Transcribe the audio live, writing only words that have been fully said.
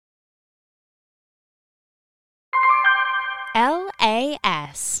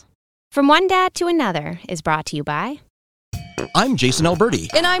LAS. From One Dad to Another is brought to you by... I'm Jason Alberti.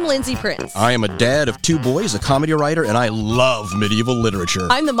 And I'm Lindsay Prince. I am a dad of two boys, a comedy writer, and I love medieval literature.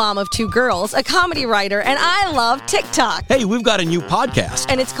 I'm the mom of two girls, a comedy writer, and I love TikTok. Hey, we've got a new podcast.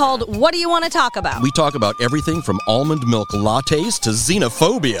 And it's called What Do You Want to Talk About? We talk about everything from almond milk lattes to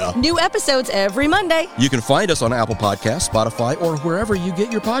xenophobia. New episodes every Monday. You can find us on Apple Podcasts, Spotify, or wherever you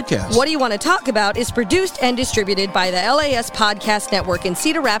get your podcasts. What Do You Want to Talk About is produced and distributed by the LAS Podcast Network in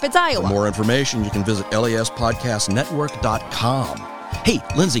Cedar Rapids, Iowa. For more information, you can visit laspodcastnetwork.com. Hey,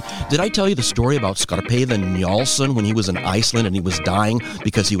 Lindsay, did I tell you the story about Skarphéðinn Njálsson when he was in Iceland and he was dying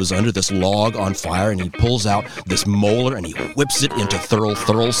because he was under this log on fire and he pulls out this molar and he whips it into Thurl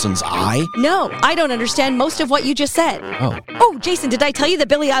Thurlsson's eye? No, I don't understand most of what you just said. Oh, Jason, did I tell you that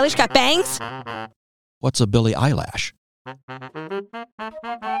Billie Eilish got bangs? What's a Billie Eyelash?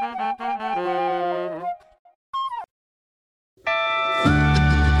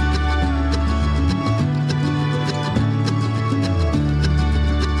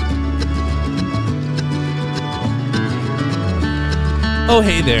 Oh,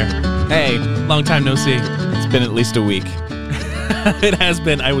 hey there. Hey, Long time no see. it's been at least a week. It has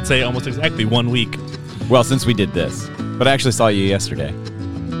been, I would say, almost exactly 1 week. Well, since we did this. But I actually saw you yesterday.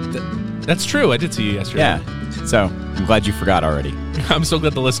 That's true. I did see you yesterday. Yeah. So, I'm glad you forgot already. I'm so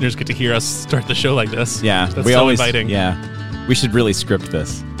glad the listeners get to hear us start the show like this. Yeah. That's so inviting. Yeah. We should really script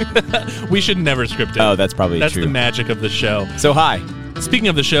this. We should never script it. Oh, that's probably That's true. the magic of the show. So, hi. Speaking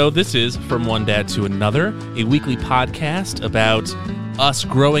of the show, this is From One Dad to Another, a weekly podcast about us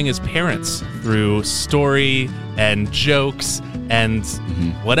growing as parents through story and jokes and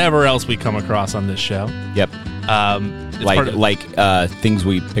whatever else we come across on this show. Yep. It's Things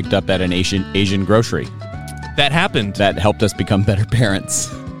we picked up at an Asian grocery. that happened. That helped us become better parents.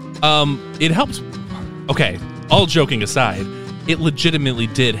 It helped. Okay, all joking aside, it legitimately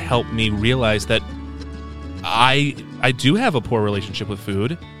did help me realize that I do have a poor relationship with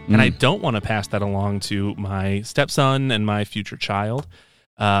food, and I don't want to pass that along to my stepson and my future child.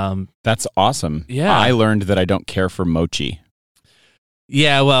 That's awesome. Yeah. I learned that I don't care for mochi.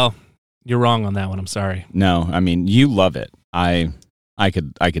 Yeah, well, you're wrong on that one. I'm sorry. No, I mean, you love it. I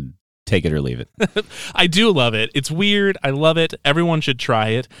could take it or leave it. I do love it. It's weird. I love it. Everyone should try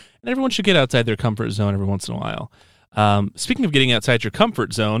it, and everyone should get outside their comfort zone every once in a while. Speaking of getting outside your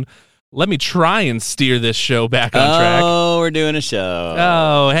comfort zone, let me try and steer this show back on track. Oh, we're doing a show.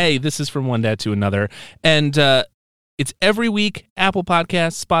 Oh, hey, this is From One Dad to Another. And it's every week, Apple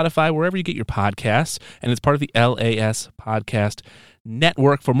Podcasts, Spotify, wherever you get your podcasts. And it's part of the LAS Podcast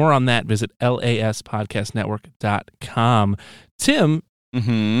Network. For more on that, visit laspodcastnetwork.com. Tim,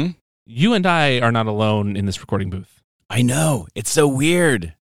 you and I are not alone in this recording booth. I know. It's so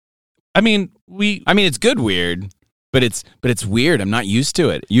weird. I mean, it's good weird. But it's weird. I'm not used to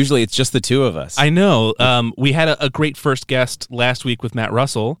it. Usually it's just the two of us. I know. We had a great first guest last week with Matt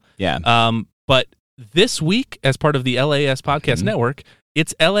Russell. Yeah. But this week, as part of the LAS Podcast Network,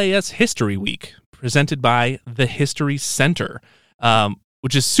 it's LAS History Week, presented by the History Center,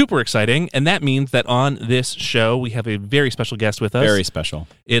 which is super exciting. And that means that on this show, we have a very special guest with us. Very special.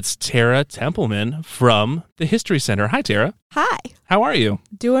 It's Tara Templeman from the History Center. Hi, Tara. Hi. How are you?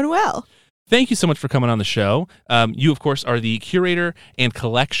 Doing well. Thank you so much for coming on the show. You, of course, are the curator and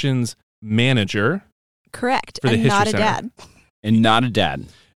collections manager. Correct. For the I'm History not a Center. dad. And not a dad.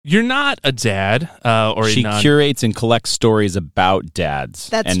 You're not a dad, or she curates and collects stories about dads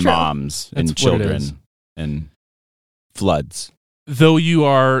That's and true. moms That's and what it is. children and floods. Though you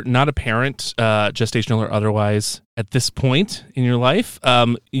are not a parent, gestational or otherwise, at this point in your life,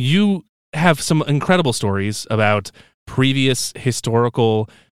 you have some incredible stories about previous historical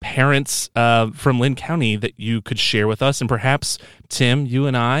parents from Linn County that you could share with us. And perhaps, Tim, you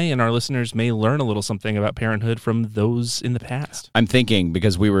and I and our listeners may learn a little something about parenthood from those in the past. I'm thinking,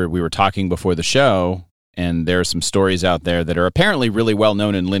 because we were talking before the show, and there are some stories out there that are apparently really well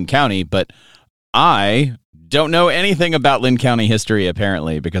known in Linn County, but I don't know anything about Linn County history,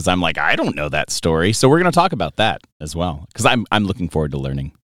 apparently, because I'm like, I don't know that story. So we're going to talk about that as well, because I'm looking forward to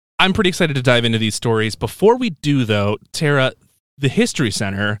learning. I'm pretty excited to dive into these stories. Before we do, though, Tara, the History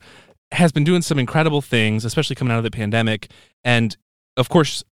Center has been doing some incredible things, especially coming out of the pandemic. And, of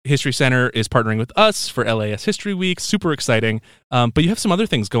course, History Center is partnering with us for LAS History Week. Super exciting. But you have some other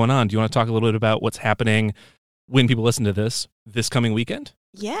things going on. Do you want to talk a little bit about what's happening when people listen to this coming weekend?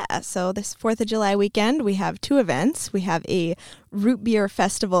 Yeah, so this 4th of July weekend, we have two events. We have a root beer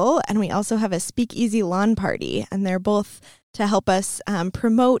festival, and we also have a speakeasy lawn party, and they're both to help us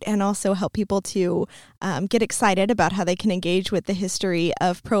promote and also help people to get excited about how they can engage with the history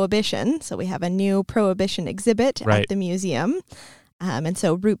of Prohibition. So we have a new Prohibition exhibit at the museum. And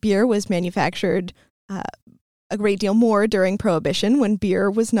so root beer was manufactured a great deal more during Prohibition when beer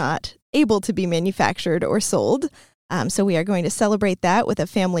was not able to be manufactured or sold. So we are going to celebrate that with a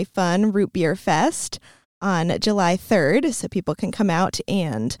family fun root beer fest on July 3rd, so people can come out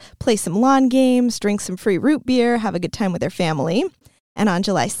and play some lawn games, drink some free root beer, have a good time with their family. And on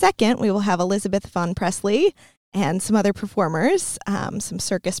July 2nd, we will have Elizabeth Von Presley and some other performers, some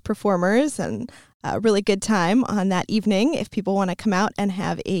circus performers, and a really good time on that evening if people want to come out and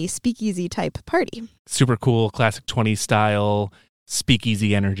have a speakeasy type party. Super cool, classic 20s style,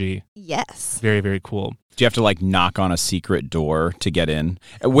 speakeasy energy. Yes. Very, very cool. Do you have to like knock on a secret door to get in?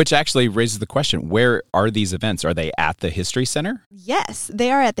 Which actually raises the question, where are these events? Are they at the History Center? Yes,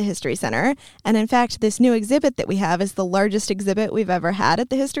 they are at the History Center. And in fact, this new exhibit that we have is the largest exhibit we've ever had at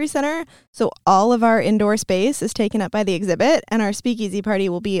the History Center. So all of our indoor space is taken up by the exhibit, and our speakeasy party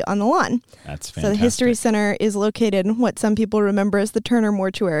will be on the lawn. That's fantastic. So the History Center is located in what some people remember as the Turner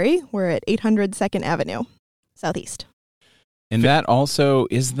Mortuary. We're at 800 2nd Avenue, Southeast. And that also,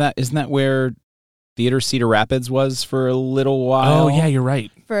 isn't that where Theater Cedar Rapids was for a little while? Oh, yeah, you're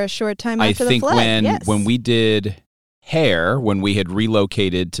right. For a short time after the flood. I think when we did Hair, when we had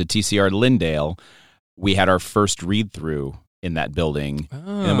relocated to TCR Lindale, we had our first read-through in that building.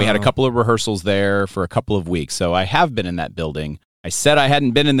 Oh. And we had a couple of rehearsals there for a couple of weeks. So I have been in that building. I said I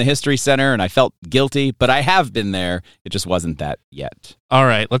hadn't been in the History Center, and I felt guilty, but I have been there. It just wasn't that yet. All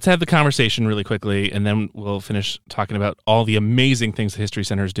right, let's have the conversation really quickly, and then we'll finish talking about all the amazing things the History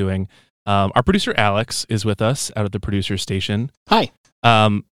Center is doing. Our producer, Alex, is with us out at the producer station. Hi.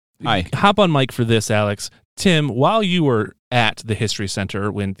 Hi. Hop on mic for this, Alex. Tim, while you were at the History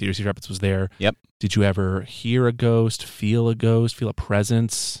Center when Theater Cedar Rapids was there, yep, did you ever hear a ghost, feel a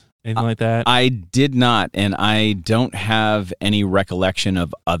presence? Anything like that? I did not, and I don't have any recollection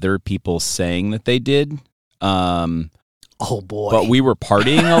of other people saying that they did. Oh, boy. But we were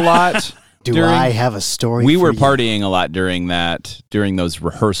partying a lot. I have a story We for were you? partying a lot during those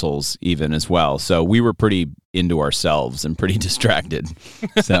rehearsals even as well. So we were pretty into ourselves and pretty distracted.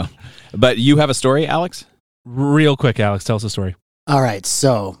 So, but you have a story, Alex? Real quick, Alex, tell us a story. All right,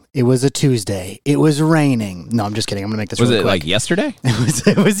 so it was a Tuesday. It was raining. No, I'm just kidding. I'm going to make this Was really it quick. like yesterday?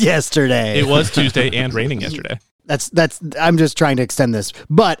 It was yesterday. It was Tuesday and raining yesterday. That's. I'm just trying to extend this.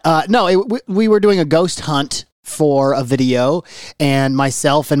 But no, we were doing a ghost hunt for a video, and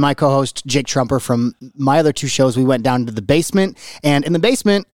myself and my co-host Jake Trumper from my other two shows, we went down to the basement, and in the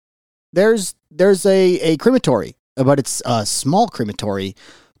basement there's a crematory, but it's a small crematory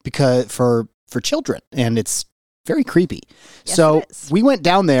because for children, and it's very creepy. Yes, so we went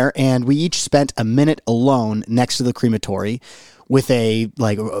down there, and we each spent a minute alone next to the crematory with a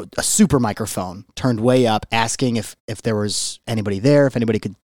super microphone turned way up, asking if there was anybody there, if anybody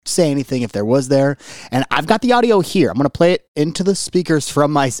could say anything, if there was there. And I've got the audio here. I'm going to play it into the speakers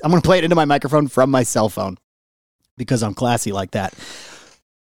I'm going to play it into my microphone from my cell phone because I'm classy like that.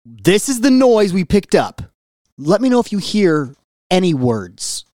 This is the noise we picked up. Let me know if you hear any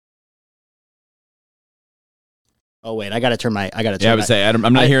words. Oh wait, I got to turn my I would say I'm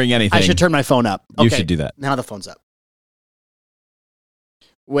not hearing anything. I should turn my phone up. You Okay, should do that. Now the phone's up.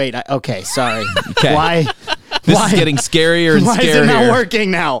 Wait, okay, sorry. Okay. Why? This is getting scarier and Why scarier. is it not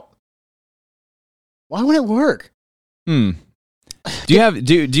working now? Why won't it work? Do you have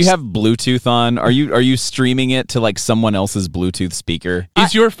Bluetooth on? Are you streaming it to like someone else's Bluetooth speaker?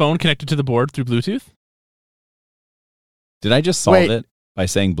 Is your phone connected to the board through Bluetooth? Did I just solve it by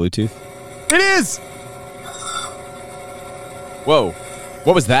saying Bluetooth? It is. Whoa.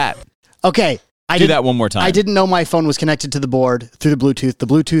 What was that? Okay. Do that one more time. I didn't know my phone was connected to the board through the Bluetooth. The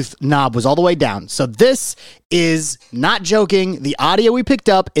Bluetooth knob was all the way down. So this is, not joking, the audio we picked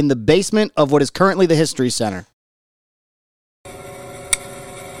up in the basement of what is currently the History Center.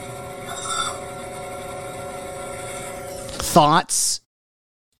 Thoughts?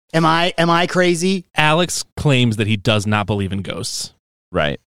 Am I crazy? Alex claims that he does not believe in ghosts,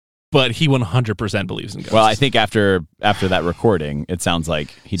 Right. but he 100% believes in ghosts. Well, I think after that recording, it sounds like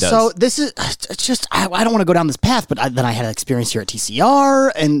he does. So this is it's just I don't want to go down this path, but then I had an experience here at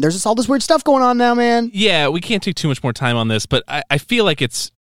TCR, and there's just all this weird stuff going on now, man. Yeah, we can't take too much more time on this, but I feel like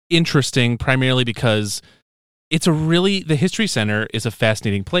it's interesting primarily because the History Center is a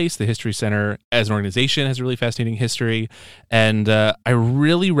fascinating place. The History Center as an organization has a really fascinating history, and I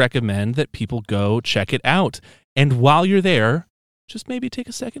really recommend that people go check it out. And while you're there, just maybe take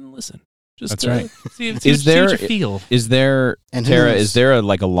a second and listen. That's right. See what you feel. Is there, And Tara, who's- is there a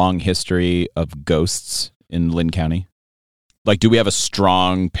long history of ghosts in Lynn County? Like, do we have a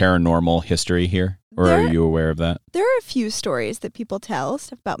strong paranormal history here? Or are you aware of that? There are a few stories that people tell,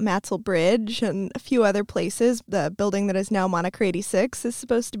 stuff about Matzel Bridge and a few other places. The building that is now Monaco 86 is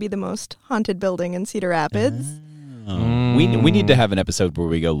supposed to be the most haunted building in Cedar Rapids. We need to have an episode where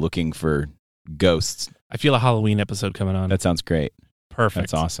we go looking for ghosts. I feel a Halloween episode coming on. That sounds great.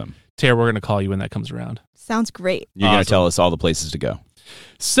 Perfect. That's awesome. Tara, we're going to call you when that comes around. Sounds great. You're going to tell us all the places to go.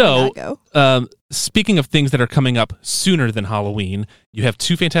 So, speaking of things that are coming up sooner than Halloween, you have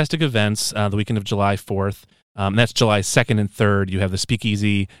two fantastic events the weekend of July 4th. That's July 2nd and 3rd. You have the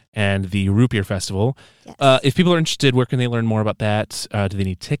Speakeasy and the Root Beer Festival. Yes. If people are interested, where can they learn more about that? Do they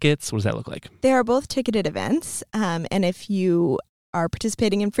need tickets? What does that look like? They are both ticketed events. And if you are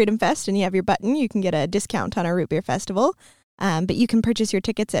participating in Freedom Fest and you have your button, you can get a discount on our Root Beer Festival. But you can purchase your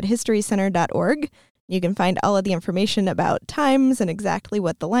tickets at historycenter.org. You can find all of the information about times and exactly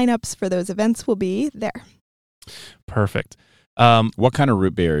what the lineups for those events will be there. Perfect. What kind of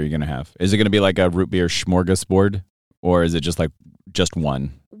root beer are you going to have? Is it going to be like a root beer smorgasbord, or is it just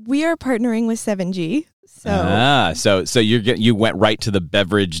one? We are partnering with 7G. So you went right to the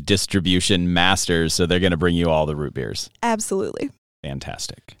beverage distribution masters, so they're going to bring you all the root beers. Absolutely.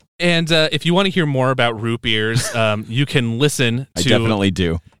 Fantastic. And if you want to hear more about root beers, you can listen to I definitely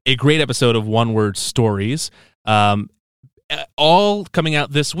do. A great episode of One Word Stories, all coming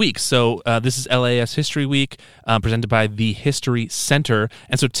out this week. So this is LAS History Week, presented by the History Center.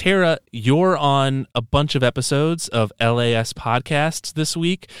 And so, Tara, you're on a bunch of episodes of LAS podcasts this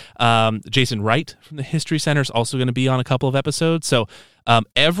week. Jason Wright from the History Center is also going to be on a couple of episodes. So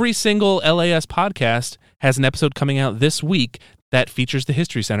every single LAS podcast has an episode coming out this week that features the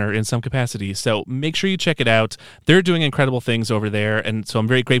History Center in some capacity. So make sure you check it out. They're doing incredible things over there. And so I'm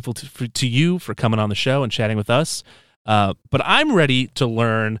very grateful to you for coming on the show and chatting with us. But I'm ready to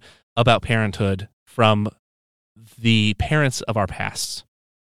learn about parenthood from the parents of our pasts.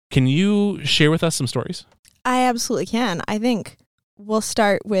 Can you share with us some stories? I absolutely can. I think we'll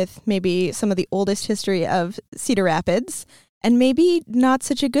start with maybe some of the oldest history of Cedar Rapids. And maybe not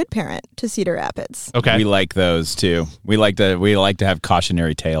such a good parent to Cedar Rapids. Okay, we like those too. We like to have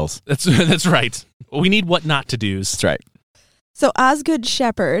cautionary tales. That's right. We need what not to do's. That's right. So Osgood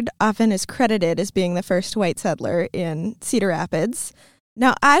Shepherd often is credited as being the first white settler in Cedar Rapids.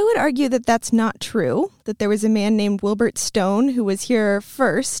 Now, I would argue that that's not true. That there was a man named Wilbert Stone who was here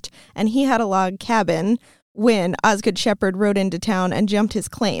first, and he had a log cabin when Osgood Shepherd rode into town and jumped his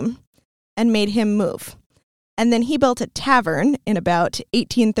claim and made him move. And then he built a tavern in about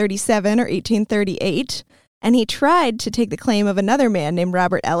 1837 or 1838, and he tried to take the claim of another man named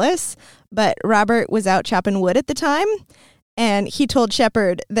Robert Ellis, but Robert was out chopping wood at the time, and he told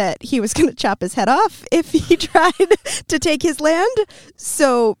Shepherd that he was going to chop his head off if he tried to take his land.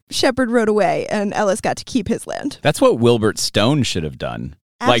 So Shepherd rode away, and Ellis got to keep his land. That's what Wilbert Stone should have done,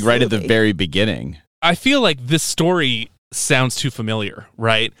 Absolutely. Like right at the very beginning. I feel like this story sounds too familiar,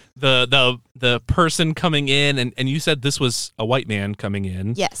 right? The person coming in, and you said this was a white man coming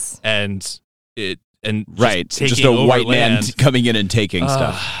in. Yes. And right, just a white man coming in and taking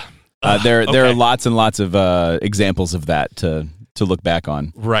stuff. There are lots and lots of examples of that to look back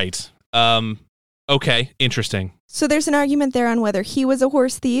on. Right. Okay, interesting. So there's an argument there on whether he was a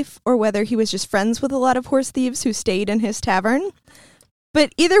horse thief or whether he was just friends with a lot of horse thieves who stayed in his tavern.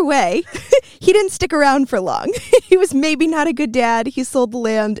 But either way, he didn't stick around for long. He was maybe not a good dad. He sold the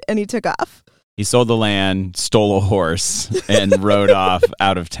land and he took off. He sold the land, stole a horse, and rode off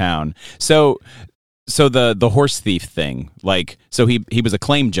out of town. So the horse thief thing, so he was a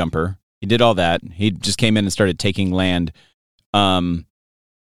claim jumper. He did all that. He just came in and started taking land.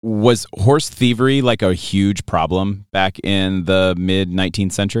 Was horse thievery like a huge problem back in the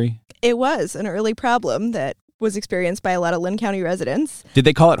mid-19th century? It was an early problem that was experienced by a lot of Lynn County residents. Did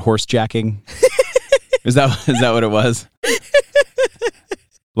they call it horse jacking? Is that what it was?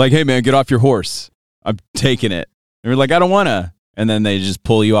 Like, hey man, get off your horse. I'm taking it. And you're like, I don't wanna. And then they just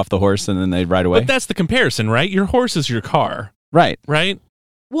pull you off the horse and then they ride away. But that's the comparison, right? Your horse is your car. Right. Right?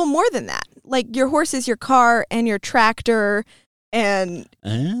 Well, more than that. Like your horse is your car and your tractor and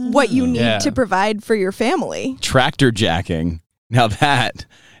what you need to provide for your family. Tractor jacking. Now that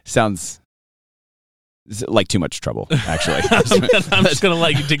sounds like too much trouble, actually. I'm just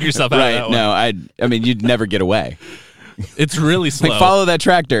going to dig yourself out of that one. No, I mean, you'd never get away. It's really slow. Follow that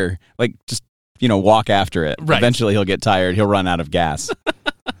tractor. Just, walk after it. Right. Eventually he'll get tired. He'll run out of gas.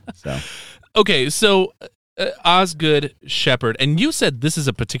 Okay, so Osgood Shepherd, and you said this is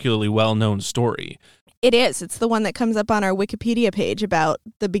a particularly well-known story. It is. It's the one that comes up on our Wikipedia page about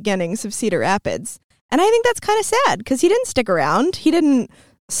the beginnings of Cedar Rapids. And I think that's kind of sad because he didn't stick around. He didn't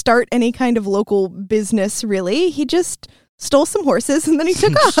start any kind of local business, really. He just stole some horses, and then he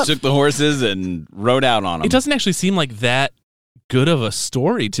took off. Took the horses and rode out on them. It doesn't actually seem like that good of a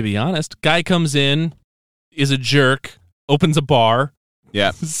story, to be honest. Guy comes in, is a jerk, opens a bar,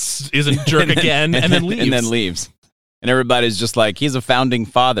 is a jerk again, and then leaves. And then leaves. And everybody's just like, he's a founding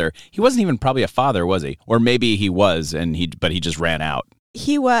father. He wasn't even probably a father, was he? Or maybe he was, but he just ran out.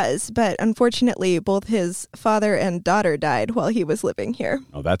 He was, but unfortunately, both his father and daughter died while he was living here.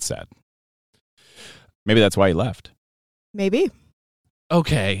 Oh, that's sad. Maybe that's why he left. Maybe.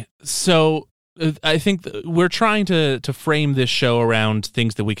 Okay, so I think we're trying to frame this show around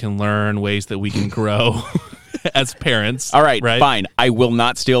things that we can learn, ways that we can grow as parents. All right, right, fine. I will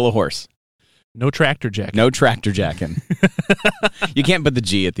not steal a horse. No tractor jacking. No tractor jacking. You can't put the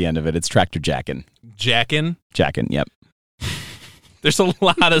G at the end of it. It's tractor jacking. Jacking? Jacking, yep. There's a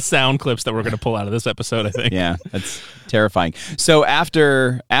lot of sound clips that we're going to pull out of this episode, I think. Yeah, that's terrifying. So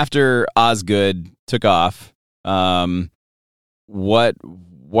after Osgood took off, what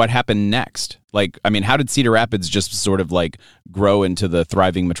happened next? Like, I mean, how did Cedar Rapids just sort of like grow into the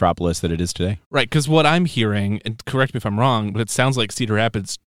thriving metropolis that it is today? Right, because what I'm hearing, and correct me if I'm wrong, but it sounds like Cedar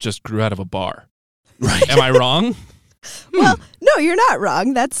Rapids just grew out of a bar. Right. Am I wrong? Well, no, you're not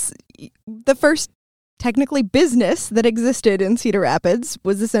wrong. That's the first technically business that existed in Cedar Rapids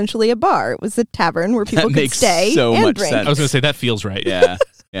was essentially a bar. It was a tavern where people could stay so and much drink. sense. I was going to say that feels right. Yeah,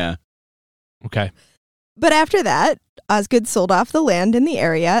 yeah. Okay. But after that, Osgood sold off the land in the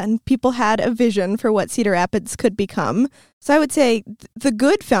area, and people had a vision for what Cedar Rapids could become. So I would say the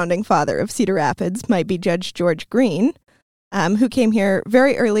good founding father of Cedar Rapids might be Judge George Green, who came here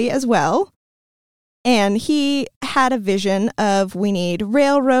very early as well. And he had a vision of, we need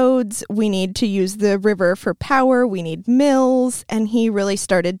railroads, we need to use the river for power, we need mills, and he really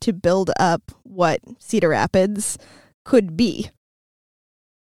started to build up what Cedar Rapids could be.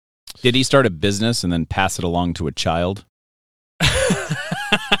 Did he start a business and then pass it along to a child?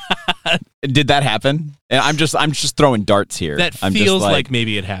 Did that happen? And I'm just throwing darts here. That feels like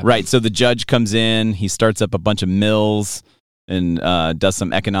maybe it happened. Right. So the judge comes in, he starts up a bunch of mills and does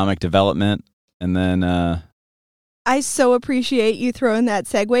some economic development. And then I so appreciate you throwing that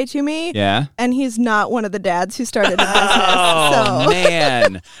segue to me. Yeah. And he's not one of the dads who started a business. Oh, so.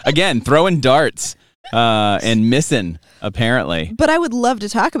 man. Again, throwing darts and missing, apparently. But I would love to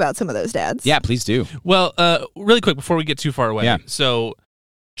talk about some of those dads. Yeah, please do. Well, really quick before we get too far away. Yeah. So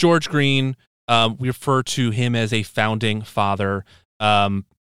George Green, we refer to him as a founding father, and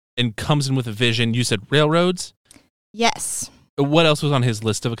comes in with a vision. You said railroads? Yes. What else was on his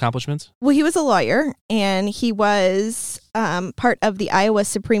list of accomplishments? Well, he was a lawyer, and he was part of the Iowa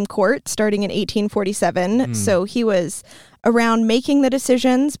Supreme Court starting in 1847. So he was around making the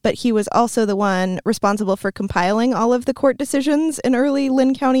decisions, but he was also the one responsible for compiling all of the court decisions in early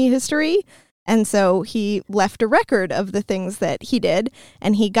Linn County history. And so he left a record of the things that he did,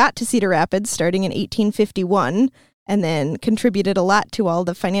 and he got to Cedar Rapids starting in 1851, and then contributed a lot to all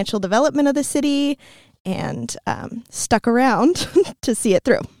the financial development of the city, and stuck around to see it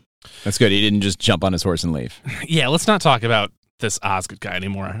through. That's good. He didn't just jump on his horse and leave. Yeah, let's not talk about this Osgood guy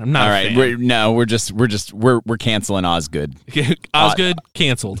anymore. I'm not. All right, we're canceling Osgood. Osgood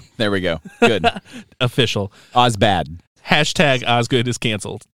canceled. There we go. Good. Official. Osbad. Hashtag Osgood is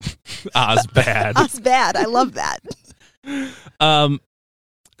canceled. Osbad. Osbad. I love that.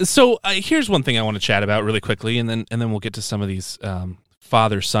 So here's one thing I want to chat about really quickly, and then we'll get to some of these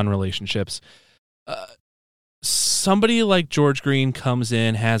father-son relationships. Somebody like George Green comes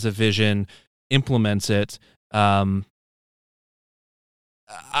in, has a vision, implements it. I'm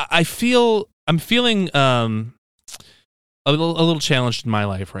feeling a little challenged in my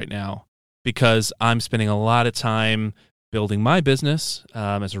life right now because I'm spending a lot of time building my business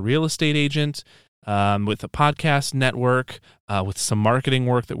as a real estate agent, with a podcast network, with some marketing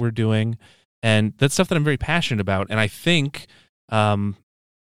work that we're doing, and that's stuff that I'm very passionate about, and I think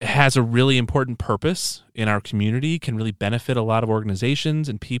has a really important purpose in our community, can really benefit a lot of organizations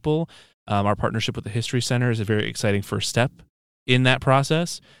and people. Our partnership with the History Center is a very exciting first step in that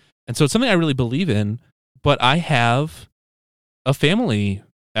process. And so it's something I really believe in, but I have a family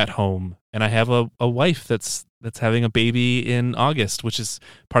at home, and I have a wife that's having a baby in August, which is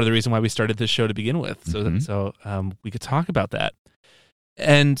part of the reason why we started this show to begin with. So we could talk about that.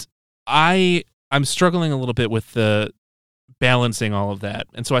 And I'm struggling a little bit with the balancing all of that.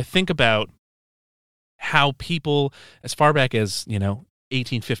 And so I think about how people, as far back as,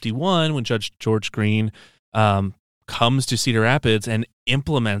 1851, when Judge George Green comes to Cedar Rapids and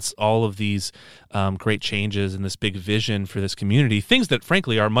implements all of these great changes and this big vision for this community, things that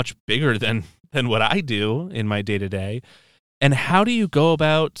frankly are much bigger than what I do in my day-to-day. And how do you go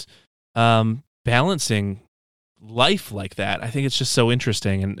about balancing life like that. I think it's just so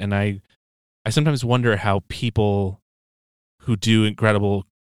interesting, and I sometimes wonder how people who do incredible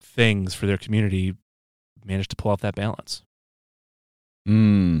things for their community manage to pull off that balance.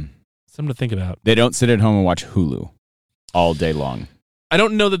 Something to think about. They don't sit at home and watch Hulu all day long. I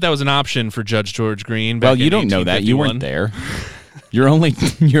don't know that was an option for Judge George Green. Well, you don't know that. You weren't there. You're only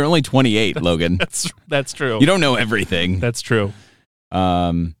 28, Logan. That's true. You don't know everything. That's true.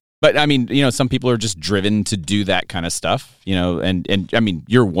 But I mean, some people are just driven to do that kind of stuff, and I mean,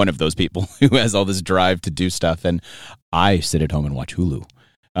 you're one of those people who has all this drive to do stuff, and I sit at home and watch Hulu.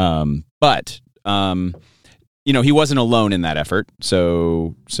 But he wasn't alone in that effort.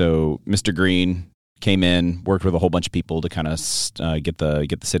 So Mr. Green came in, worked with a whole bunch of people to kind of get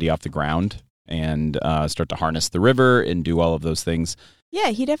the city off the ground and start to harness the river and do all of those things. Yeah,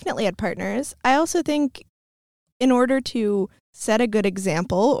 he definitely had partners. I also think in order to set a good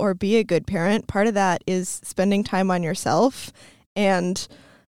example or be a good parent, part of that is spending time on yourself and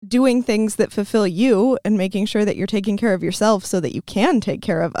doing things that fulfill you and making sure that you're taking care of yourself so that you can take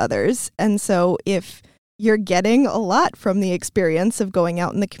care of others. And so if you're getting a lot from the experience of going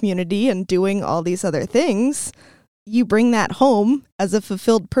out in the community and doing all these other things, you bring that home as a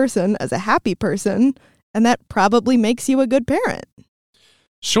fulfilled person, as a happy person, and that probably makes you a good parent.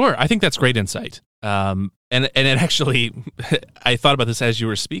 Sure. I think that's great insight. And it actually, I thought about this as you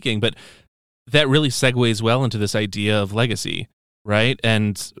were speaking, but that really segues well into this idea of legacy, right?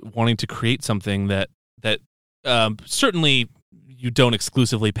 And wanting to create something that certainly you don't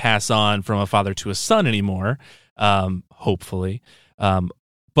exclusively pass on from a father to a son anymore, hopefully,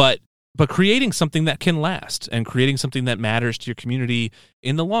 but creating something that can last and creating something that matters to your community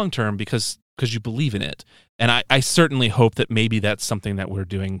in the long term because you believe in it. And I certainly hope that maybe that's something that we're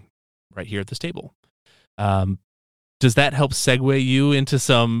doing right here at this table. Does that help segue you into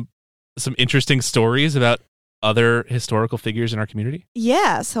some interesting stories about other historical figures in our community?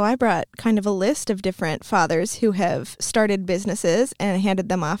 Yeah, so I brought kind of a list of different fathers who have started businesses and handed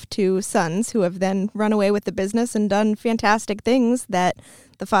them off to sons who have then run away with the business and done fantastic things that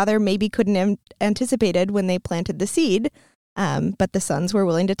the father maybe couldn't have anticipated when they planted the seed, but the sons were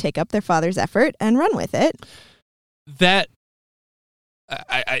willing to take up their father's effort and run with it.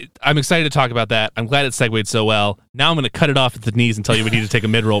 I'm excited to talk about that. I'm glad it segued so well. Now I'm going to cut it off at the knees and tell you we need to take a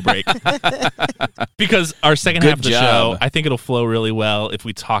mid-roll break. Because our second half of the show, I think it'll flow really well if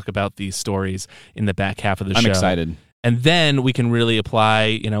we talk about these stories in the back half of the show. I'm excited. And then we can really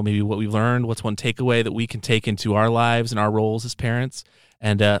apply, maybe what we've learned, what's one takeaway that we can take into our lives and our roles as parents.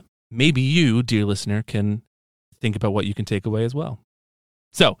 And maybe you, dear listener, can think about what you can take away as well.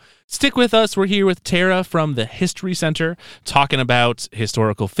 So stick with us. We're here with Tara from the History Center talking about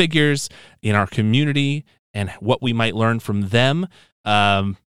historical figures in our community and what we might learn from them.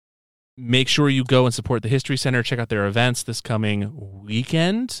 Make sure you go and support the History Center. Check out their events this coming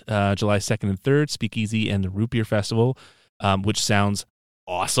weekend, July 2nd and 3rd, Speakeasy and the Root Beer Festival, which sounds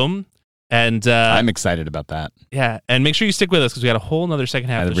awesome. And I'm excited about that. Yeah, and make sure you stick with us because we got a whole another second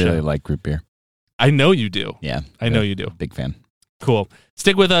half of the show. I really like root beer. I know you do. Yeah. I know you do. Big fan. Cool.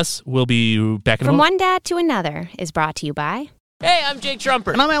 Stick with us. We'll be back in a From moment. One Dad to Another is brought to you by... Hey, I'm Jake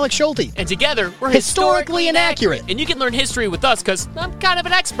Trumper. And I'm Alex Schulte. And together, we're Historically Inaccurate. And you can learn history with us because I'm kind of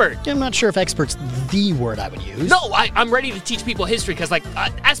an expert. I'm not sure if expert's the word I would use. No, I'm ready to teach people history because,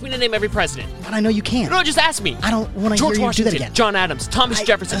 ask me to name every president. But I know you can't. No, just ask me. I don't want to hear you do that again. John Adams, Thomas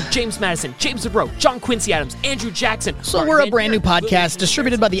Jefferson, James Madison, James Monroe, John Quincy Adams, Andrew Jackson. So we're a brand new podcast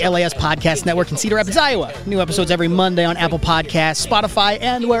distributed by the LAS Podcast Network in Cedar Rapids, Iowa. New episodes every Monday on Apple Podcasts, Spotify,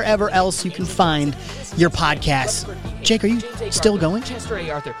 and wherever else you can find your podcasts. Jake, are you still going? Chester A.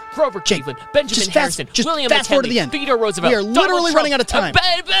 Arthur, Grover Jake, Cleveland, Benjamin Harrison, William fast forward to McKinley, the end. Theodore Roosevelt. We are literally Donald running Trump,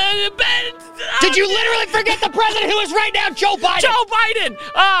 out of time. Did you literally forget the president who is right now, Joe Biden? Joe Biden!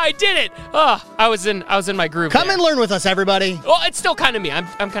 I did it. I was in my groove. Come there. and learn with us, everybody. Oh, it's still kind of me. I'm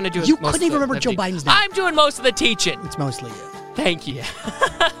kind of doing. You most couldn't even remember Joe Biden's name. I'm doing most of the teaching. It's mostly you. Thank you.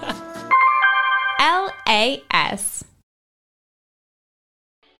 LAS.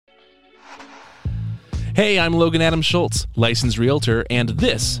 Hey, I'm Logan Adam Schultz, licensed realtor, and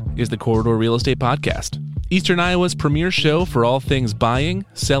this is the Corridor Real Estate Podcast, Eastern Iowa's premier show for all things buying,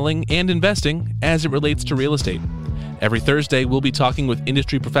 selling, and investing as it relates to real estate. Every Thursday, we'll be talking with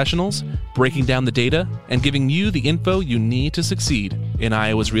industry professionals, breaking down the data, and giving you the info you need to succeed in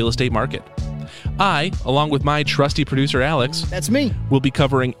Iowa's real estate market. I, along with my trusty producer Alex, That's me, will be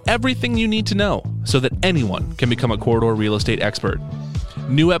covering everything you need to know so that anyone can become a Corridor real estate expert.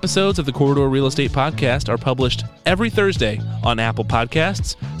 New episodes of the Corridor Real Estate Podcast are published every Thursday on Apple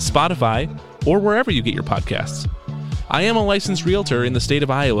Podcasts, Spotify, or wherever you get your podcasts. I am a licensed realtor in the state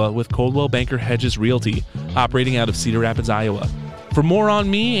of Iowa with Coldwell Banker Hedges Realty, operating out of Cedar Rapids, Iowa. For more on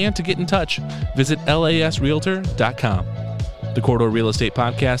me and to get in touch, visit lasrealtor.com. The Corridor Real Estate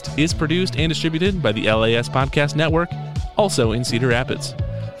Podcast is produced and distributed by the LAS Podcast Network, also in Cedar Rapids.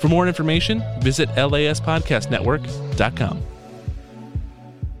 For more information, visit laspodcastnetwork.com.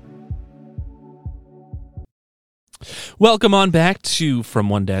 Welcome on back to From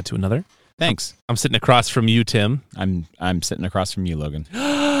One Dad to Another. Thanks. I'm sitting across from you, Tim. I'm sitting across from you, Logan.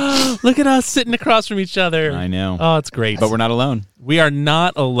 Look at us sitting across from each other. I know. Oh, it's great. But we're not alone. We are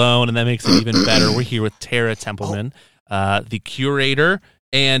not alone, and that makes it even better. We're here with Tara Templeman, the curator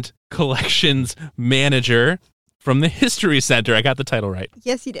and collections manager from the History Center. I got the title right.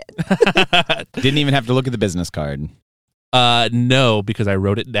 Yes, you did. Didn't even have to look at the business card. No, because I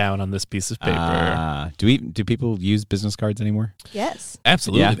wrote it down on this piece of paper. Do people use business cards anymore? Yes.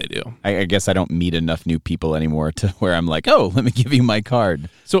 Absolutely, they do. I guess I don't meet enough new people anymore to where I'm like, oh, let me give you my card.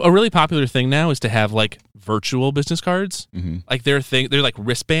 So a really popular thing now is to have like virtual business cards. Mm-hmm. Like they're like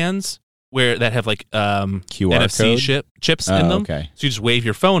wristbands that have like QR NFC chips in them. Okay. So you just wave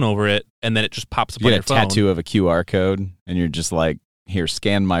your phone over it, and then it just pops up on your phone. You get a tattoo of a QR code, and you're just like, here,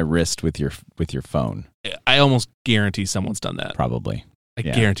 scan my wrist with your phone. I almost guarantee someone's done that. Probably. I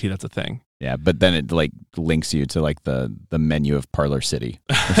guarantee that's a thing. Yeah, but then it like links you to like the menu of Parlor City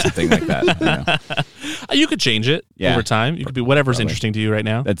or something like that. I don't know. You could change it over time. You could be whatever's interesting to you right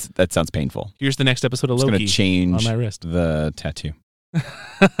now. That sounds painful. Here's the next episode of Loki. It's going to change on my wrist. The tattoo.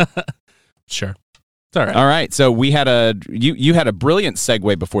 Sure. It's all right. All right. So we had you had a brilliant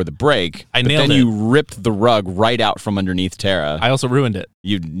segue before the break. I nailed it. Then you ripped the rug right out from underneath Tara. I also ruined it.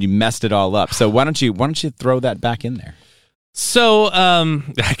 You messed it all up. So why don't you throw that back in there? So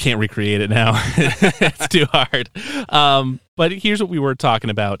I can't recreate it now. It's too hard. But here's what we were talking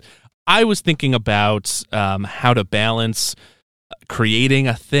about. I was thinking about how to balance creating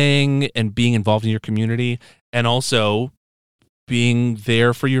a thing and being involved in your community, and also being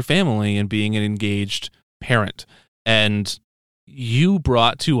there for your family and being an engaged parent. And you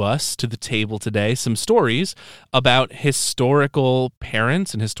brought to us, to the table today, some stories about historical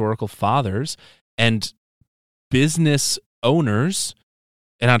parents and historical fathers and business owners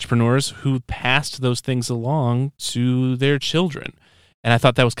and entrepreneurs who passed those things along to their children. And I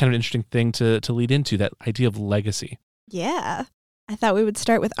thought that was kind of an interesting thing to lead into, that idea of legacy. Yeah. I thought we would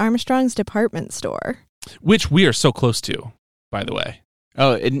start with Armstrong's department store. Which we are so close to, by the way.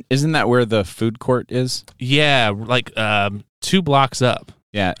 Oh, isn't that where the food court is? Yeah, like 2 blocks up.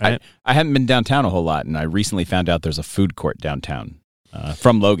 Yeah, right? I haven't been downtown a whole lot, and I recently found out there's a food court downtown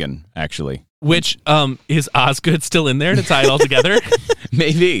from Logan, actually. Which, is Osgood still in there to tie it all together?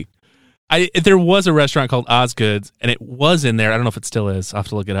 Maybe. There was a restaurant called Osgood's, and it was in there. I don't know if it still is. I'll have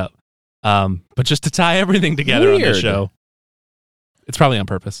to look it up. But just to tie everything together on the show. It's probably on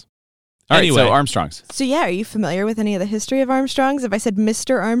purpose. Anyway, so Armstrongs. So yeah, are you familiar with any of the history of Armstrongs? If I said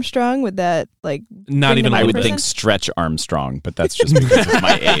Mr. Armstrong, would that like not even? I would think Stretch Armstrong, but that's just because of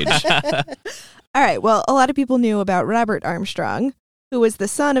my age. All right. Well, a lot of people knew about Robert Armstrong, who was the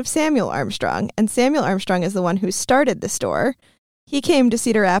son of Samuel Armstrong, and Samuel Armstrong is the one who started the store. He came to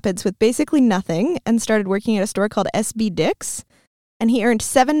Cedar Rapids with basically nothing and started working at a store called SB Dick's. And he earned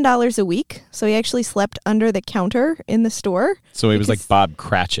 $7 a week, so he actually slept under the counter in the store. So he was like Bob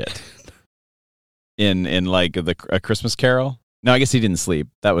Cratchit in like a Christmas Carol. No, I guess he didn't sleep.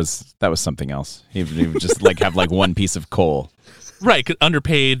 That was something else. He would just like have like one piece of coal. Right,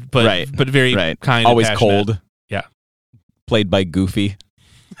 underpaid, but very kind. Always and cold. Yeah, played by Goofy.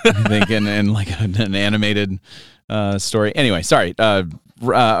 I think in like an animated story. Anyway, sorry,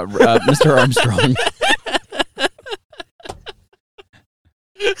 Mr. Armstrong.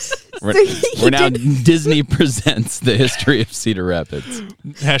 We're now Disney presents the history of Cedar Rapids.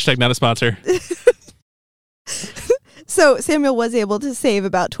 Hashtag not a sponsor. So Samuel was able to save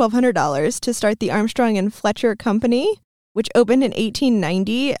about $1,200 to start the Armstrong and Fletcher Company, which opened in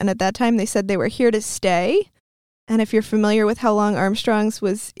 1890. And at that time, they said they were here to stay. And if you're familiar with how long Armstrong's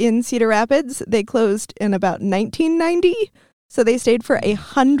was in Cedar Rapids, they closed in about 1990. So they stayed for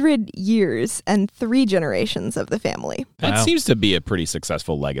 100 years and 3 generations of the family. That seems to be a pretty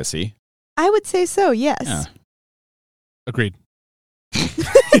successful legacy. I would say so, yes. Yeah. Agreed.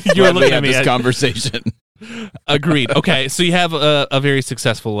 You were looking at me. This conversation. Agreed. Okay, so you have a very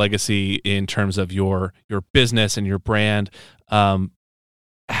successful legacy in terms of your business and your brand.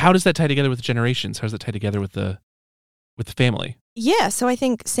 How does that tie together with the generations? How does that tie together with the family? Yeah, so I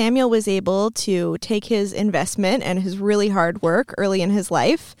think Samuel was able to take his investment and his really hard work early in his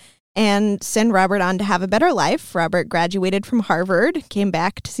life and send Robert on to have a better life. Robert graduated from Harvard, came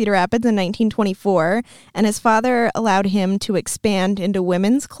back to Cedar Rapids in 1924, and his father allowed him to expand into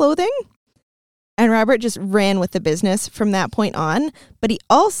women's clothing. And Robert just ran with the business from that point on. But he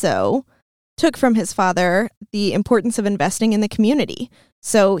also took from his father the importance of investing in the community.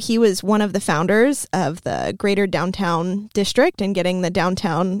 So he was one of the founders of the Greater Downtown District and getting the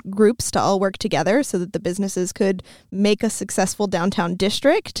downtown groups to all work together so that the businesses could make a successful downtown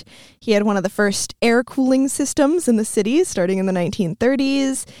district. He had one of the first air cooling systems in the city starting in the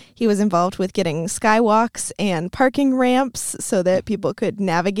 1930s. He was involved with getting skywalks and parking ramps so that people could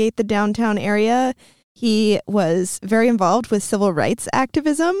navigate the downtown area. He was very involved with civil rights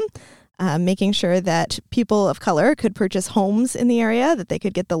activism, making sure that people of color could purchase homes in the area, that they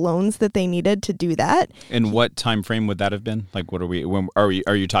could get the loans that they needed to do that. And what time frame would that have been? Like, what are we? When are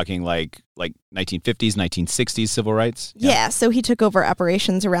you talking like 1950s, 1960s civil rights? Yeah. So he took over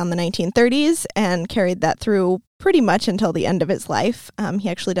operations around the 1930s and carried that through pretty much until the end of his life. He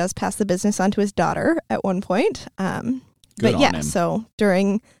actually does pass the business on to his daughter at one point. But yeah, so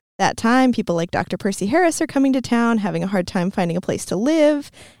during that time, people like Dr. Percy Harris are coming to town, having a hard time finding a place to live.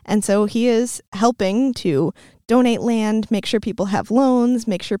 And so he is helping to donate land, make sure people have loans,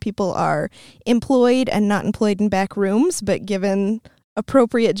 make sure people are employed and not employed in back rooms, but given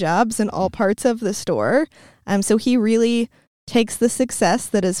appropriate jobs in all parts of the store. So he really takes the success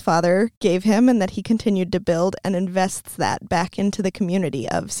that his father gave him and that he continued to build and invests that back into the community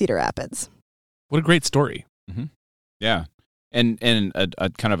of Cedar Rapids. What a great story. Mm-hmm. Yeah. And a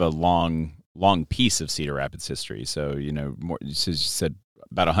kind of a long piece of Cedar Rapids history. So, more, you said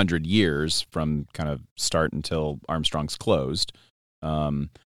about 100 years from kind of start until Armstrong's closed. And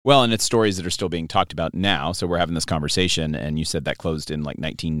it's stories that are still being talked about now. So we're having this conversation, and you said that closed in like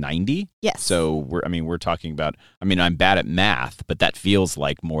 1990. Yes. So we're talking about. I'm bad at math, but that feels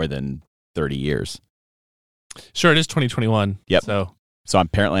like more than 30 years. Sure, it is 2021. Yep. So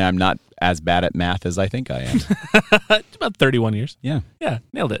apparently I'm not as bad at math as I think I am. It's about 31 years. Yeah. Yeah,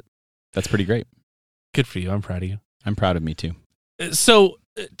 nailed it. That's pretty great. Good for you. I'm proud of you. I'm proud of me too. So,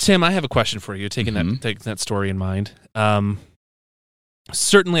 Tim, I have a question for you, taking that story in mind.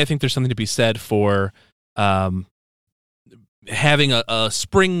 Certainly, I think there's something to be said for having a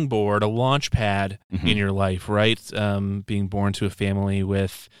springboard, a launch pad in your life, right? Being born to a family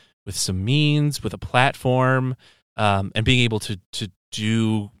with some means, with a platform, and being able to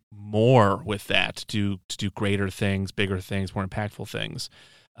do more with that, to do greater things, bigger things, more impactful things.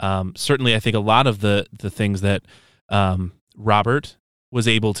 Certainly, I think a lot of the things that Robert was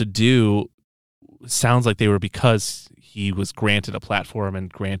able to do sounds like they were because he was granted a platform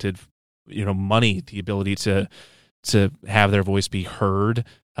and granted, money, the ability to have their voice be heard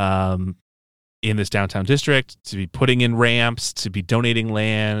in this downtown district, to be putting in ramps, to be donating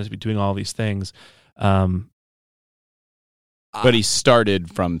land, to be doing all these things. But he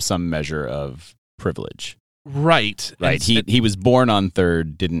started from some measure of privilege. Right. He was born on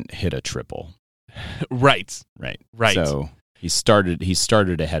third, didn't hit a triple. Right. So he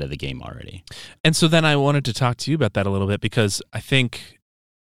started ahead of the game already. And so then I wanted to talk to you about that a little bit, because I think,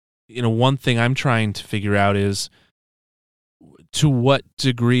 one thing I'm trying to figure out is, to what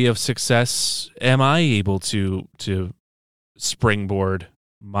degree of success am I able to springboard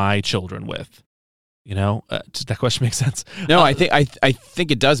my children with? Does that question make sense? No, I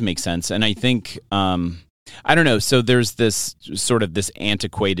think it does make sense, and I think I don't know. So there's this sort of this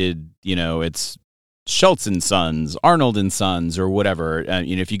antiquated, it's Schultz and Sons, Arnold and Sons, or whatever.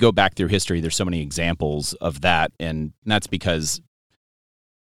 If you go back through history, there's so many examples of that, and that's because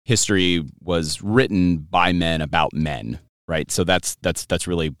history was written by men about men, right? So that's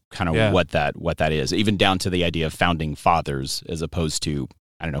really kind of what that is, even down to the idea of founding fathers as opposed to,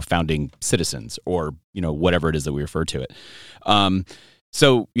 I don't know, founding citizens, or, whatever it is that we refer to it.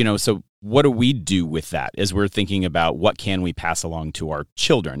 So what do we do with that as we're thinking about what can we pass along to our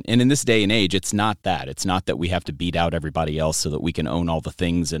children? And in this day and age, it's not that. It's not that we have to beat out everybody else so that we can own all the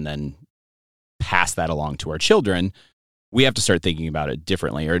things and then pass that along to our children. We have to start thinking about it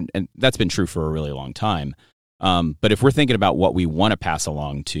differently, and that's been true for a really long time. But if we're thinking about what we want to pass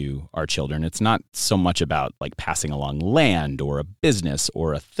along to our children, it's not so much about like passing along land or a business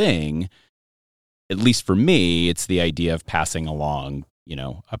or a thing. At least for me, it's the idea of passing along,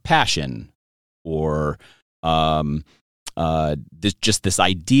 a passion, or this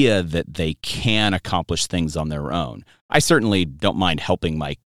idea that they can accomplish things on their own. I certainly don't mind helping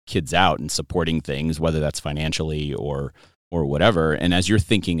my kids out and supporting things, whether that's financially or whatever. And as you're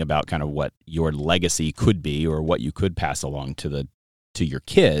thinking about kind of what your legacy could be or what you could pass along to your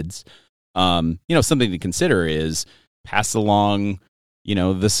kids, something to consider is pass along,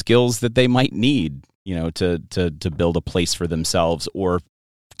 the skills that they might need, to build a place for themselves or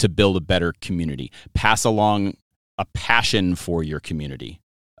to build a better community. Pass along a passion for your community.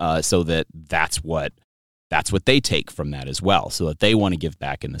 so that's what they take from that as well, so that they want to give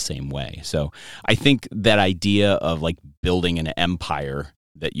back in the same way. So I think that idea of like building an empire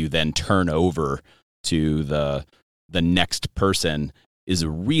that you then turn over to the next person is a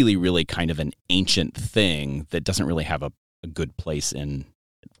really, really kind of an ancient thing that doesn't really have a good place in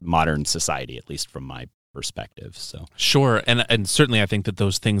modern society, at least from my perspective. So sure, and certainly I think that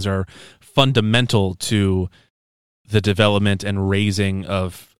those things are fundamental to the development and raising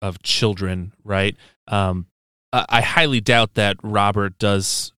of children, right? I highly doubt that Robert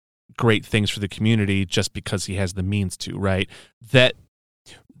does great things for the community just because he has the means to, right? That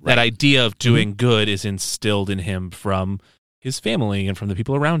idea of doing good is instilled in him from his family and from the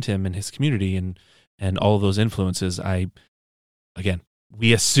people around him and his community and all of those influences.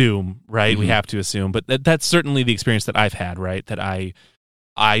 We assume, right? We have to assume, but that's certainly the experience that I've had, right? That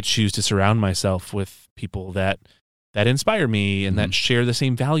I choose to surround myself with people that inspire me and that share the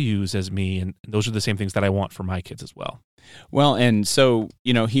same values as me, and those are the same things that I want for my kids as well. Well, and so,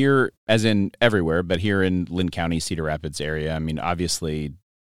 here, as in everywhere, but here in Linn County, Cedar Rapids area, I mean, obviously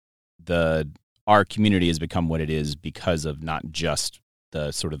our community has become what it is because of not just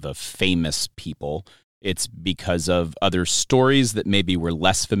the sort of the famous people. It's because of other stories that maybe we're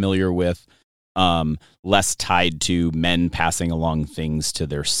less familiar with, less tied to men passing along things to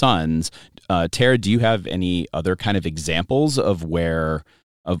their sons. Tara, do you have any other kind of examples of of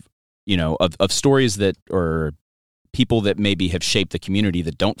stories that, or people that maybe have shaped the community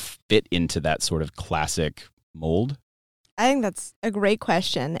that don't fit into that sort of classic mold? I think that's a great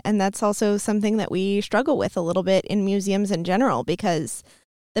question. And that's also something that we struggle with a little bit in museums in general, because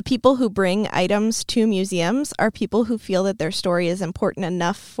the people who bring items to museums are people who feel that their story is important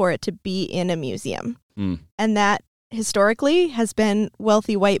enough for it to be in a museum. And that historically has been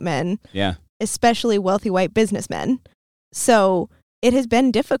wealthy white men, especially wealthy white businessmen. So it has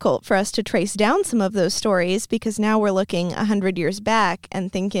been difficult for us to trace down some of those stories, because now we're looking 100 years back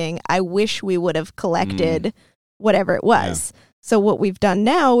and thinking, I wish we would have collected whatever it was. So what we've done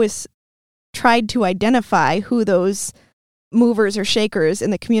now is tried to identify who those movers or shakers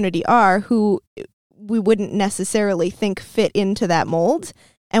in the community are, who we wouldn't necessarily think fit into that mold.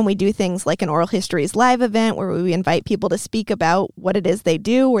 And we do things like an Oral Histories Live event where we invite people to speak about what it is they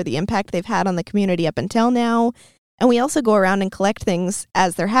do or the impact they've had on the community up until now. And we also go around and collect things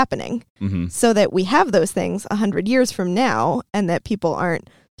as they're happening, so that we have those things 100 years from now, and that people aren't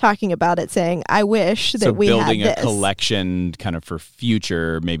talking about it saying, I wish that we had this. So building a collection kind of for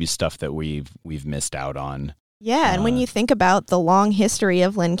future, maybe stuff that we've missed out on. Yeah, and when you think about the long history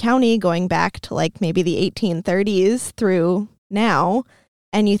of Linn County going back to like maybe the 1830s through now,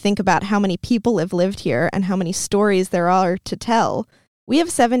 and you think about how many people have lived here and how many stories there are to tell, we have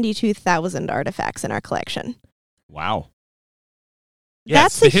 72,000 artifacts in our collection. Wow.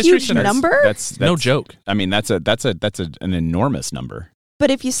 Yes, that's a huge number. That's no joke. I mean, that's an enormous number.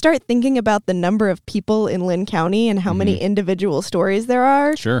 But if you start thinking about the number of people in Linn County and how many individual stories there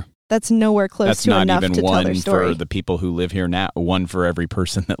are, that's nowhere close to enough to tell their story. That's not even one for the people who live here now, one for every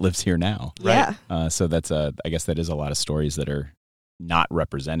person that lives here now. Right. Yeah. So that's I guess that is a lot of stories that are not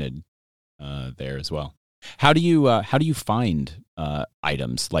represented there as well. How do you find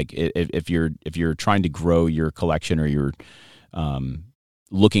items? Like if you're trying to grow your collection, or you're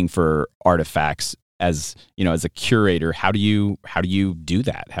looking for artifacts, as a curator, how do you do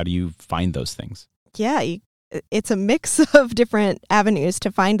that? How do you find those things? Yeah, it's a mix of different avenues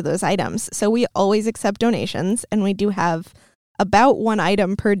to find those items. So we always accept donations, and we do have about one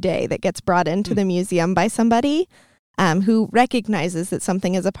item per day that gets brought into the museum by somebody who recognizes that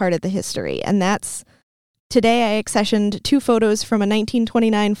something is a part of the history. And that's, today I accessioned 2 photos from a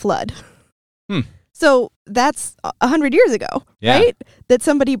 1929 flood. So that's 100 years ago, right? That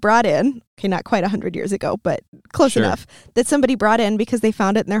somebody brought in. Okay, not quite 100 years ago, but close enough. That somebody brought in because they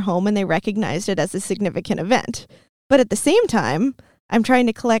found it in their home and they recognized it as a significant event. But at the same time, I'm trying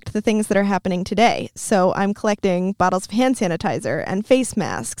to collect the things that are happening today. So I'm collecting bottles of hand sanitizer and face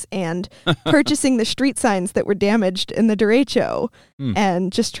masks and purchasing the street signs that were damaged in the derecho,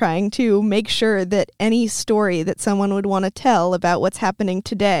 and just trying to make sure that any story that someone would want to tell about what's happening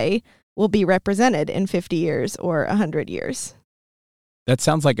today will be represented in 50 years or 100 years. That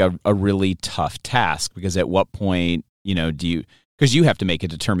sounds like a really tough task, because at what point, because you have to make a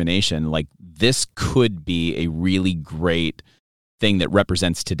determination, like, this could be a really great thing that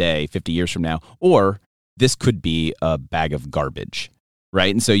represents today 50 years from now, or this could be a bag of garbage,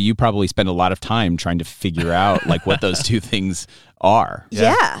 right? And so you probably spend a lot of time trying to figure out like what those two things are.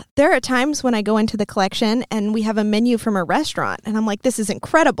 Yeah. There are times when I go into the collection and we have a menu from a restaurant, and I'm like, this is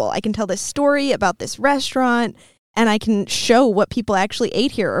incredible. I can tell this story about this restaurant. and I can show what people actually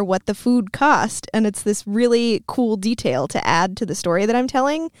ate here or what the food cost. And it's this really cool detail to add to the story that I'm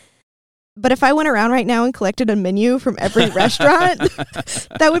telling. But if I went around right now and collected a menu from every restaurant,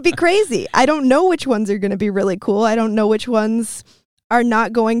 that would be crazy. I don't know which ones are going to be really cool. I don't know which ones are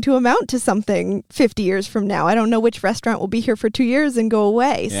not going to amount to something 50 years from now. I don't know which restaurant will be here for 2 years and go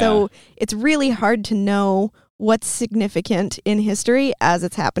away. Yeah. So it's really hard to know what's significant in history as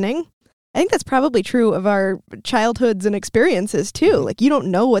it's happening. I think that's probably true of our childhoods and experiences too. Like, you don't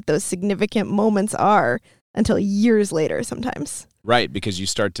know what those significant moments are until years later sometimes. Right, because you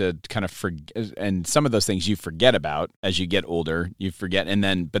start to kind of forget, and some of those things you forget about as you get older, you forget,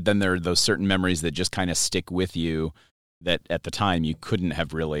 but then there are those certain memories that just kind of stick with you that at the time you couldn't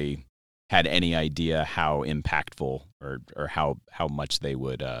have really had any idea how impactful or how much they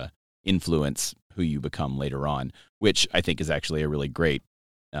would influence who you become later on, which I think is actually a really great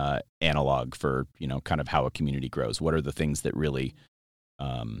analog for, kind of how a community grows. What are the things that really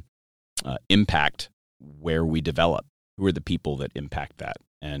impact where we develop? Who are the people that impact that?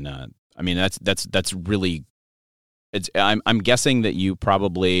 And I mean, that's really. I'm guessing that you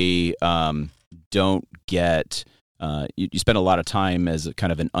probably don't get. You spend a lot of time as a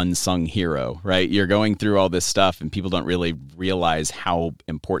kind of an unsung hero, right? You're going through all this stuff, and people don't really realize how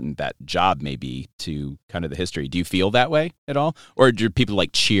important that job may be to kind of the history. Do you feel that way at all, or do people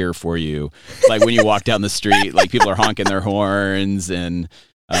like cheer for you, like when you walk down the street, like people are honking their horns and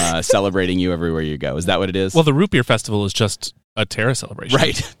celebrating you everywhere you go? Is that what it is? Well, the Root Beer Festival is just a Terra celebration.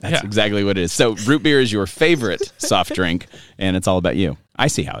 Right. That's exactly what it is. So root beer is your favorite soft drink, and it's all about you. I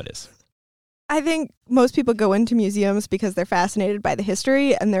see how it is. I think most people go into museums because they're fascinated by the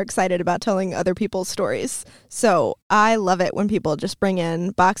history and they're excited about telling other people's stories. So I love it when people just bring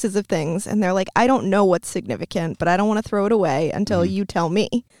in boxes of things and they're like, I don't know what's significant, but I don't want to throw it away until you tell me.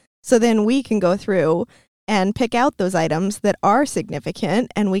 So then we can go through and pick out those items that are significant,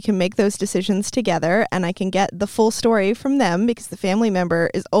 and we can make those decisions together, and I can get the full story from them because the family member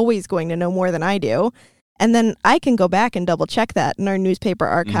is always going to know more than I do. And then I can go back and double check that in our newspaper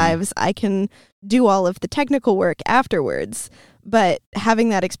archives. I can do all of the technical work afterwards. But having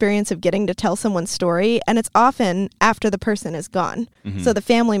that experience of getting to tell someone's story, and it's often after the person is gone. So the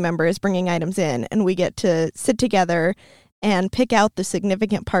family member is bringing items in, and we get to sit together and pick out the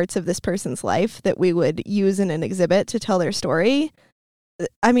significant parts of this person's life that we would use in an exhibit to tell their story.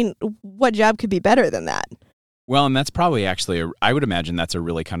 I mean, what job could be better than that? Well, and that's probably actually, I would imagine that's a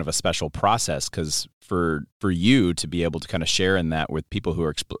really kind of a special process, because for you to be able to kind of share in that with people who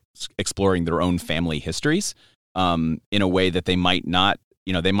are exploring their own family histories in a way that they might not,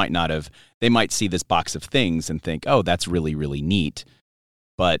 they might see this box of things and think, oh, that's really, really neat.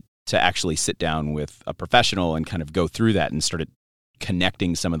 But to actually sit down with a professional and kind of go through that and start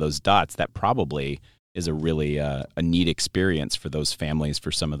connecting some of those dots, that probably is a really a neat experience for those families,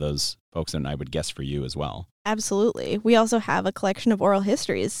 for some of those folks, and I would guess for you as well. Absolutely. We also have a collection of oral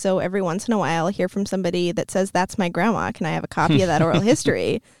histories, so every once in a while I hear from somebody that says, that's my grandma, can I have a copy of that oral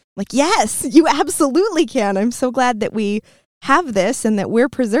history? Like, yes, you absolutely can. I'm so glad that we have this and that we're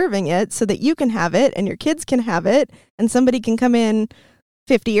preserving it so that you can have it and your kids can have it, and somebody can come in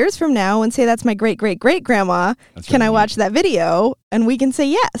 50 years from now and say, that's my great-great-great-grandma. Can I watch that video? And we can say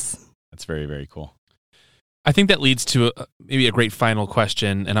yes. That's very, very cool. I think that leads to maybe a great final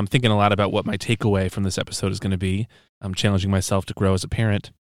question, and I'm thinking a lot about what my takeaway from this episode is going to be. I'm challenging myself to grow as a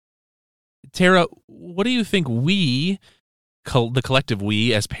parent. Tara, what do you think we, the collective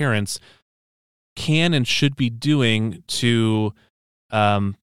we as parents, can and should be doing to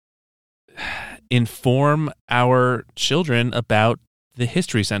inform our children about the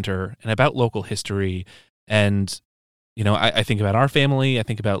History Center and about local history? And, I think about our family, I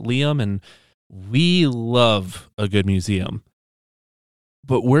think about Liam, and we love a good museum,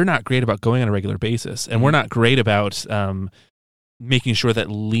 but we're not great about going on a regular basis. And we're not great about making sure that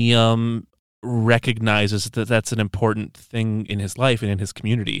Liam recognizes that that's an important thing in his life and in his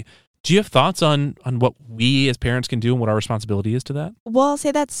community. Do you have thoughts on what we as parents can do and what our responsibility is to that? Well, I'll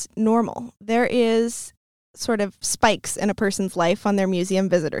say that's normal. There is sort of spikes in a person's life on their museum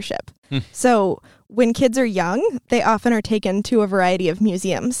visitorship. So when kids are young, they often are taken to a variety of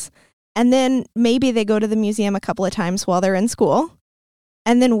museums. And then maybe they go to the museum a couple of times while they're in school.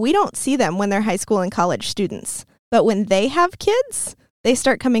 And then we don't see them when they're high school and college students. But when they have kids, they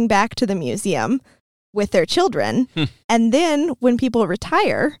start coming back to the museum with their children. And then when people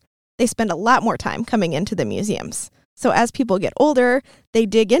retire, they spend a lot more time coming into the museums. So as people get older, they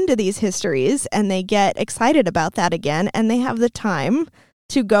dig into these histories and they get excited about that again, and they have the time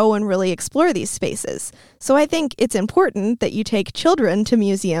to go and really explore these spaces. So I think it's important that you take children to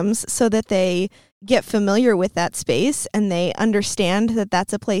museums so that they get familiar with that space and they understand that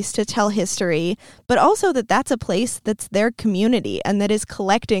that's a place to tell history, but also that that's a place that's their community and that is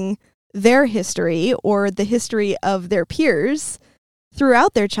collecting their history or the history of their peers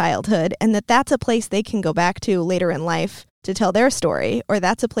throughout their childhood, and that that's a place they can go back to later in life to tell their story, or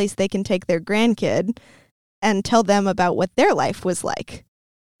that's a place they can take their grandkid and tell them about what their life was like.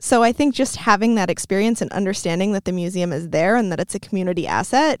 So I think just having that experience and understanding that the museum is there and that it's a community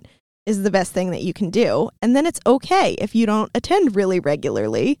asset is the best thing that you can do. And then it's okay if you don't attend really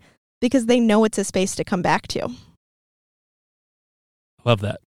regularly because they know it's a space to come back to. Love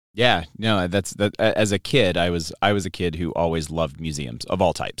that. Yeah, no, that's that. As a kid, I was a kid who always loved museums of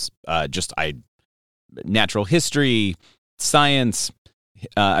all types. Natural history, science,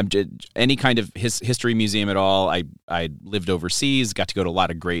 any kind of history museum at all. I lived overseas, got to go to a lot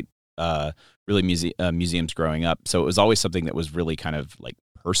of great, museums growing up. So it was always something that was really kind of like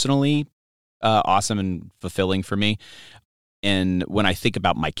personally awesome and fulfilling for me. And when I think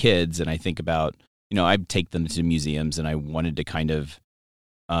about my kids, and I think about, I take them to museums, and I wanted to kind of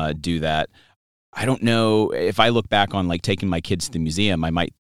do that. I don't know if I look back on like taking my kids to the museum, I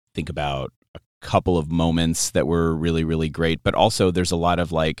might think about a couple of moments that were really, really great. But also there's a lot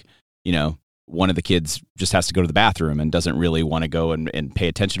of like, one of the kids just has to go to the bathroom and doesn't really want to go and pay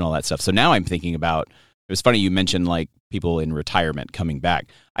attention to all that stuff. So now I'm thinking about, it was funny you mentioned like people in retirement coming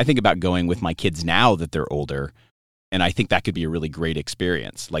back. I think about going with my kids now that they're older. And I think that could be a really great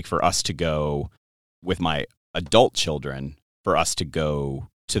experience. Like for us to go with my adult children, for us to go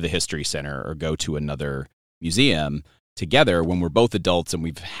to the History Center or go to another museum together when we're both adults and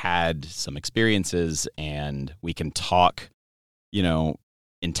we've had some experiences and we can talk,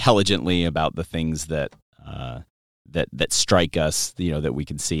 intelligently about the things that strike us, that we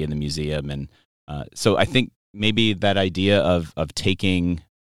can see in the museum. And so I think maybe that idea of taking,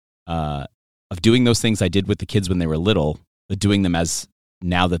 of doing those things I did with the kids when they were little, but doing them as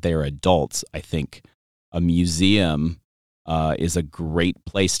now that they are adults, I think a museum is a great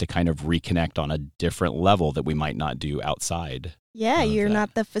place to kind of reconnect on a different level that we might not do outside. Yeah, you're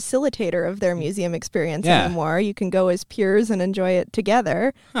not the facilitator of their museum experience anymore. You can go as peers and enjoy it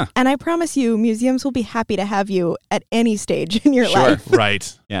together. Huh. And I promise you, museums will be happy to have you at any stage in your life.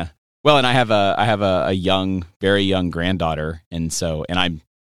 Right. Yeah. Well, and I have a young, very young granddaughter, and I'm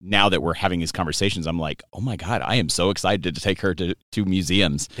now that we're having these conversations, I'm like, oh my God, I am so excited to take her to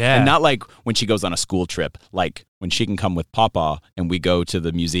museums. Yeah. And not like when she goes on a school trip, like when she can come with Papa and we go to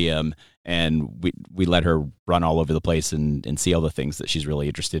the museum and we let her run all over the place and see all the things that she's really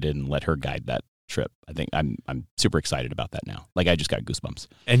interested in and let her guide that trip. I think I'm super excited about that now. Like I just got goosebumps.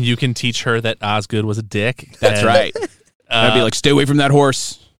 And you can teach her that Osgood was a dick. That's right. I'd be like, stay away from that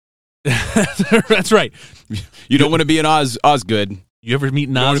horse. That's right. You don't want to be an Osgood. You ever meet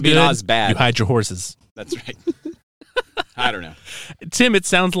an Osgood? You hide your horses. That's right. I don't know. Tim, it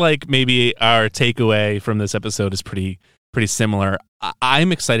sounds like maybe our takeaway from this episode is pretty similar.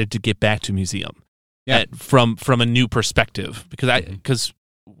 I'm excited to get back to museum from a new perspective because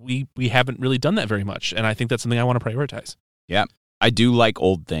we haven't really done that very much, and I think that's something I want to prioritize. Yeah, I do like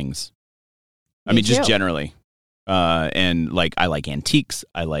old things. I mean, just generally, and like I like antiques.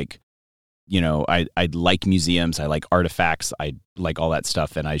 I like. I like museums. I like artifacts. I like all that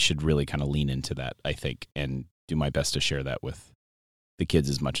stuff, and I should really kind of lean into that, I think, and do my best to share that with the kids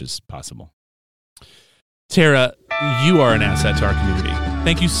as much as possible. Tara, you are an asset to our community.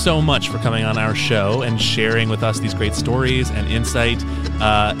 Thank you so much for coming on our show and sharing with us these great stories and insight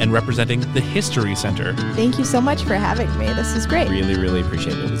and representing the History Center. Thank you so much for having me. This is great. Really, really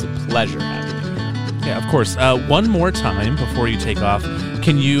appreciate it. It was a pleasure having you. Yeah, of course. One more time before you take off,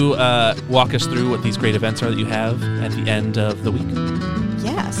 can you walk us through what these great events are that you have at the end of the week?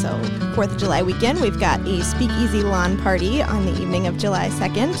 Yeah, so 4th of July weekend, we've got a Speakeasy Lawn Party on the evening of July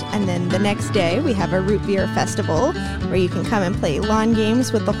 2nd. And then the next day, we have a Root Beer Festival where you can come and play lawn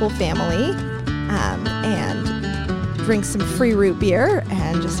games with the whole family and drink some free root beer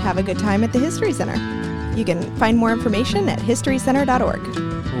and just have a good time at the History Center. You can find more information at historycenter.org.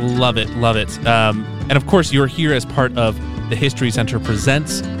 Love it. And of course, you're here as part of the History Center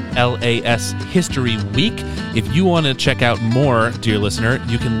Presents LAS History Week. If you want to check out more, dear listener,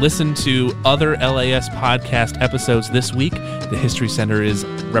 you can listen to other LAS podcast episodes this week. The History Center is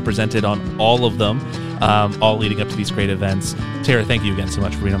represented on all of them, all leading up to these great events. Tara, thank you again so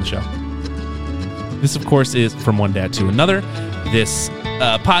much for being on the show. This, of course, is From One Dad to Another. This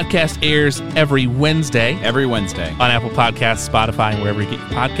podcast airs every Wednesday. On Apple Podcasts, Spotify, and wherever you get your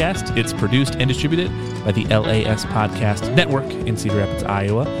podcast. It's produced and distributed by the LAS Podcast Network in Cedar Rapids,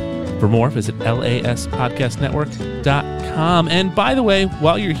 Iowa. For more, visit laspodcastnetwork.com. And by the way,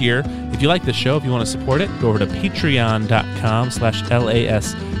 while you're here, if you like the show, if you want to support it, go over to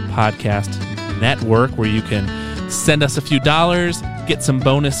patreon.com/laspodcastnetwork, where you can send us a few dollars, get some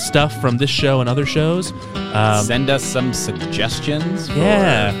bonus stuff from this show and other shows. Send us some suggestions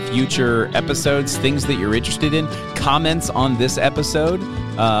for future episodes, things that you're interested in, comments on this episode,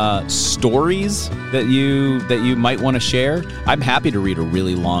 stories that you might want to share. I'm happy to read a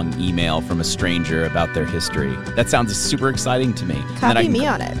really long email from a stranger about their history. That sounds super exciting to me. Copy me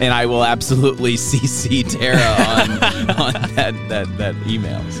on it. And I will absolutely CC Tara on that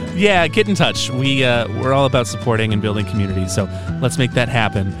email. So. Yeah, get in touch. We're all about supporting and building communities, so let's make that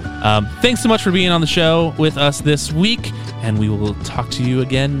happen. Thanks so much for being on the show with us this week, and we will talk to you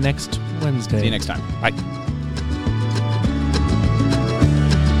again next Wednesday. See you next time. Bye.